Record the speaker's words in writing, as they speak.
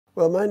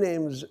Well, my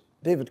name's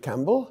David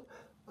Campbell.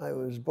 I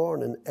was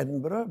born in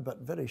Edinburgh, but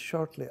very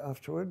shortly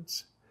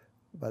afterwards,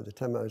 by the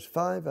time I was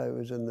 5, I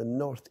was in the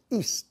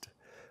northeast.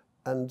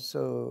 And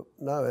so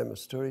now I'm a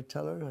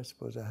storyteller. I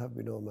suppose I have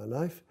been all my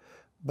life.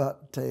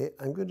 But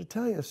I'm going to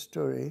tell you a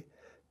story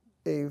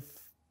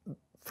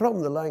from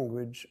the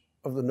language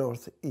of the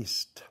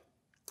northeast.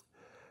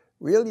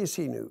 Well, you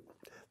see now,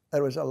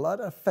 there was a lot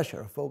of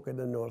fisher folk in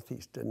the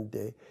northeast, and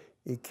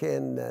you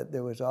ken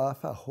there was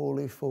awful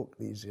holy folk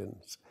these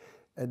days.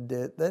 And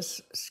this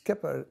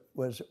skipper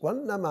was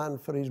wanting a man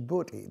for his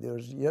boatie. There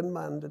was a young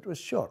man that was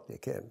short, you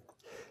ken.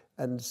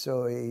 And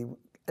so he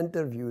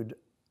interviewed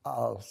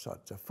all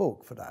sorts of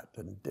folk for that.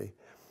 And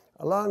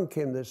along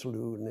came this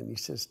loon, and he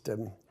says,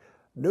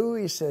 no,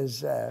 he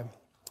says,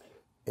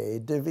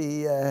 do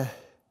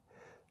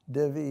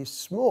we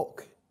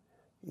smoke?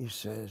 He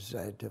says,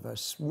 do I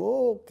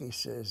smoke? He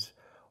says,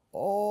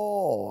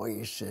 oh,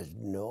 he says,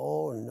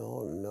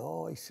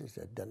 no. He says,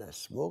 I don't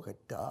smoke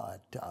at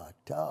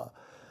all.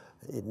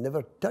 He'd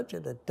never touch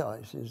it at all.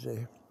 He says,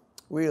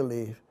 well,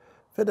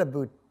 fit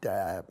about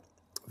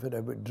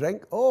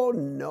drink? Oh,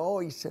 no,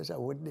 he says, I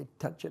wouldn't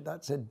touch it.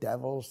 That's a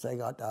devil's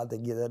thing.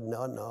 Altogether,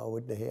 no, I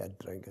wouldn't have a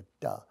drink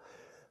at all.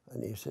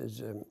 And he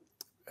says,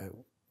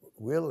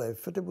 well,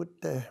 fit about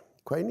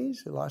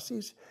quinies,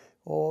 lassies?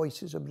 Oh, he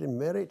says, I've been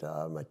married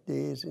all my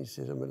days. He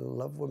says, I'm in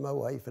love with my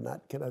wife and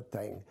that kind of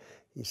thing.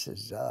 He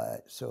says,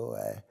 no,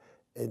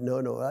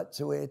 that's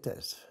the way it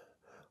is.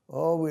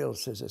 Oh, well,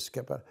 says the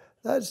skipper,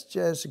 that's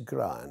just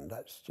grand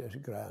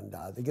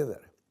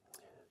altogether.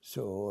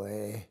 So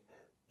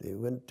they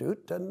went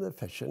out on the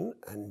fishing,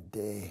 and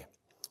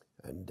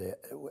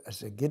as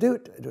they get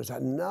out, it was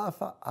an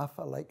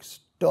awful like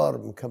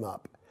storm come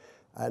up.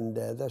 And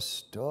the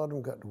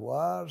storm got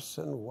worse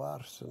and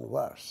worse and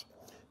worse.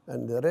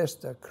 And the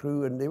rest of the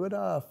crew, and they were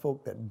all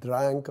folk that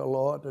drank a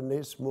lot, and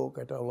they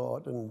smoked a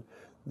lot, and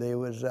they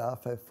was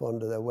awful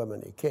fond of the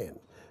women, you ken.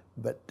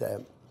 But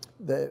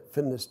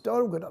when the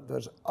storm got up, there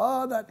was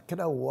all that kind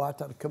of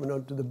water coming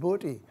onto the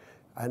boatie.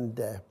 And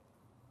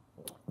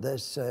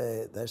this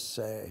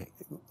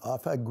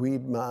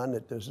half-a-gweed man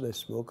that doesn't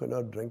smoking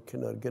or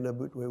drinking or getting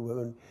about with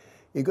women,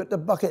 he got the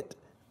bucket,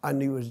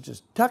 and he was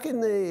just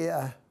tucking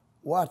the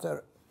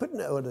water, putting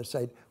it on the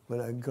side, when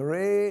a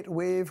great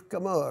wave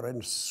come over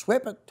and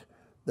swept it,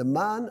 the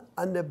man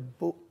and the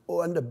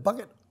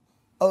bucket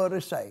over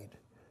the side.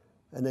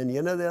 And then the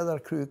other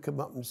crew come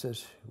up and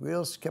says,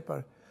 well,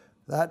 skipper,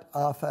 that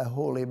awful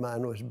holy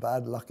man was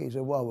bad luck. He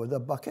said, well, with a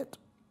bucket.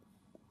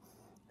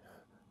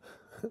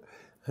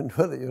 And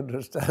whether you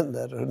understand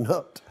that or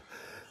not,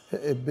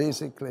 it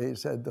basically he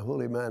said the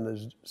holy man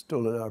has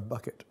stolen our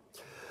bucket.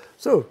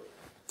 So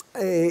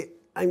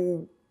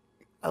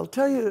I'll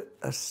tell you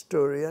a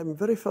story. I'm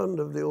very fond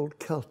of the old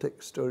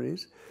Celtic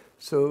stories.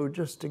 So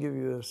just to give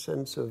you a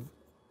sense of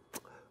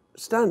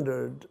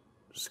standard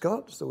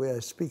Scots, the way I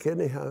speak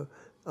anyhow,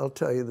 I'll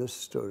tell you this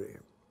story.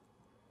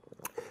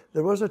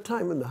 There was a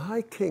time when the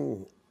High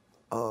King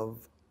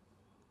of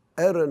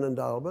Erin and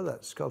Alba,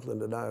 that's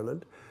Scotland and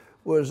Ireland,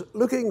 was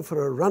looking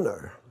for a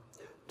runner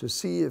to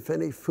see if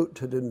any foot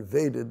had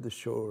invaded the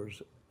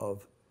shores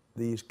of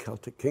these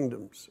Celtic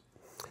kingdoms.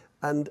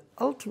 And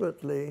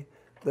ultimately,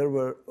 there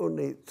were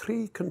only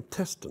 3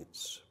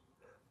 contestants: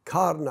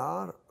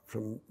 Carnar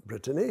from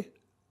Brittany,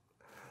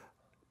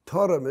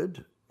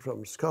 Toromid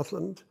from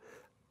Scotland,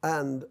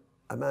 and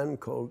a man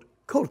called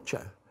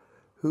Colcha,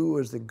 who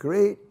was the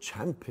great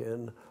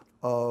champion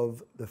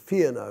of the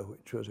Fianna,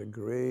 which was a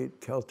great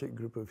Celtic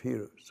group of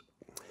heroes.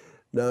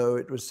 Now,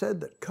 it was said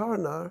that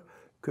Carnar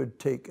could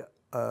take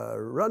a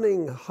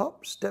running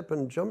hop, step,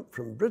 and jump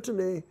from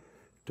Brittany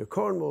to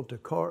Cornwall to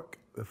Cork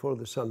before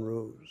the sun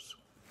rose.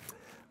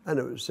 And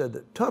it was said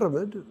that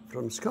Toromid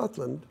from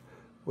Scotland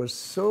was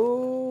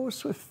so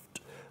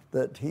swift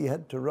that he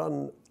had to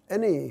run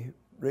any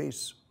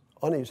race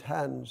on his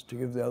hands to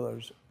give the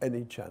others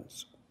any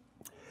chance.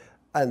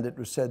 And it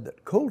was said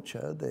that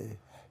Colcha, the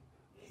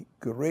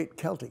great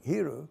Celtic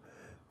hero,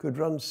 could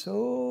run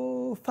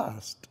so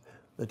fast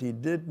that he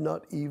did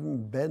not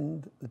even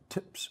bend the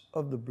tips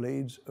of the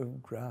blades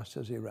of grass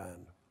as he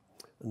ran.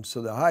 And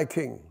so the High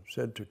King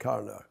said to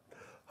Carnar,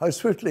 how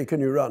swiftly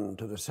can you run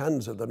to the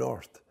sands of the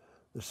north,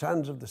 the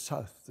sands of the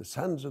south, the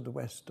sands of the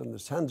west, and the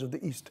sands of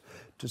the east,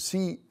 to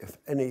see if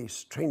any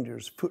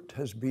stranger's foot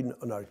has been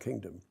on our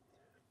kingdom?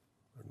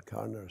 And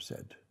Carnar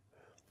said,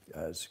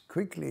 as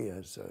quickly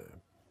as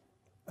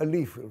a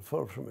leaf will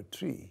fall from a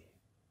tree.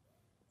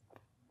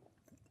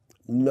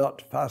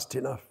 Not fast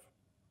enough,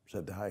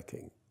 said the High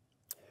King.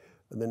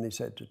 And then he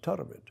said to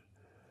Toromid,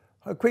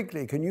 how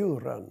quickly can you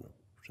run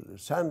to the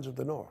sands of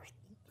the north,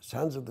 the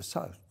sands of the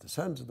south, the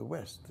sands of the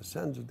west, the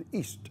sands of the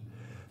east,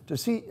 to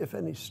see if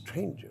any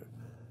stranger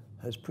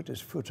has put his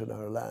foot on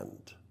our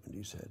land? And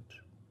he said,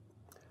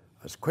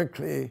 as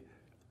quickly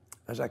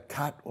as a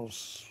cat will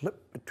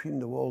slip between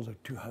the walls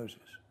of 2 houses.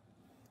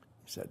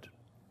 He said,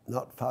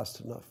 not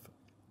fast enough.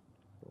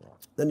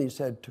 Then he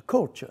said to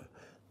Colcha,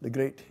 the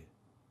great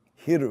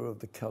hero of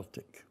the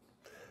Celtic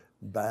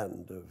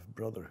band of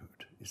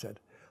brotherhood, he said,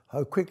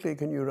 How quickly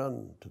can you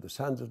run to the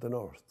sands of the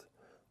north,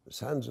 the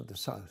sands of the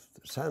south,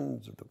 the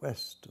sands of the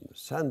west, and the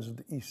sands of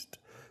the east,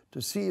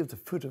 to see if the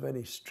foot of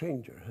any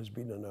stranger has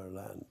been in our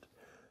land?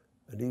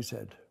 And he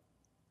said,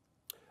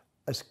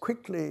 as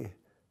quickly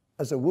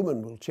as a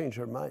woman will change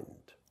her mind.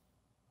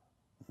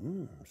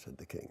 Said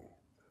the king.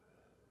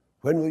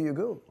 When will you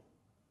go?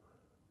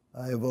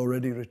 I have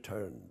already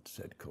returned,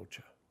 said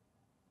Culture.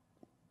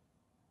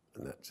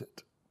 And that's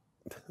it.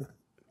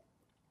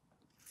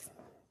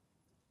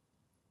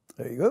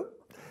 There you go.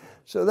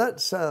 So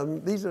that's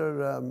these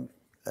are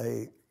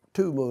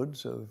two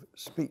modes of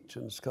speech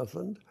in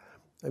Scotland.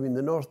 I mean,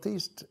 the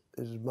northeast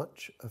is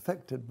much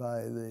affected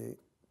by the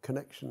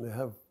connection they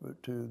have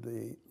to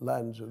the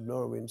lands of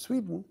Norway and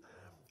Sweden.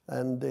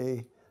 And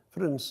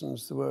for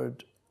instance, the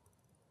word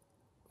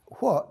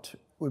what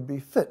would be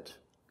fit.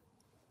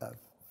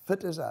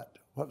 Fit is that.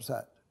 What's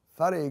that?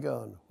 Far are you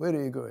going? Where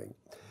are you going?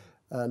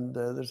 And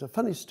there's a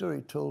funny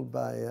story told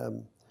by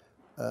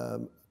a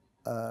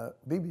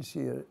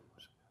BBC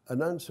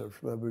announcer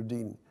from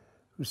Aberdeen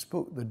who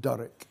spoke the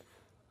Doric,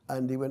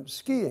 and he went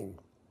skiing.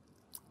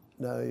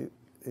 Now,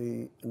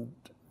 he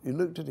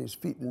looked at his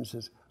feet and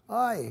says,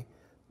 aye,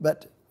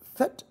 but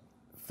fit,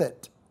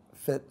 fit,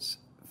 fits,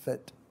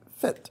 fit,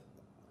 fit,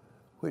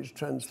 which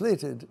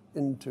translated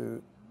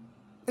into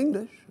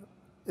English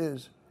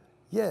is,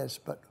 yes,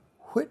 but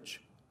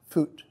which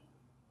foot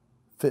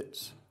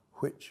fits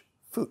which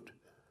foot?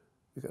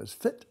 Because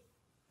fit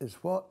is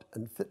what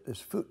and fit is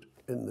foot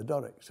in the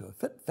Doric. So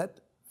fit,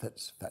 fit,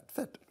 fits, fat,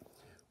 fit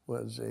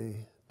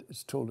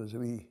it's told as a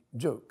wee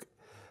joke.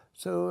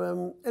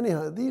 So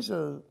anyhow, these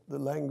are the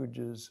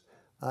languages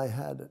I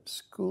had at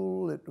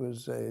school. It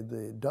was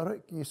the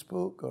Doric you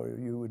spoke or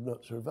you would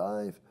not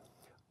survive.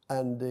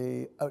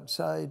 And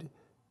outside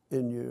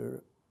in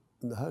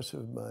the house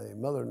of my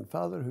mother and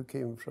father, who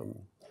came from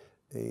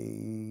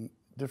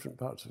different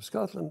parts of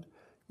Scotland,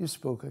 you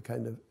spoke a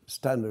kind of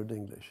standard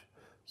English.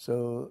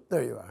 So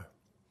there you are.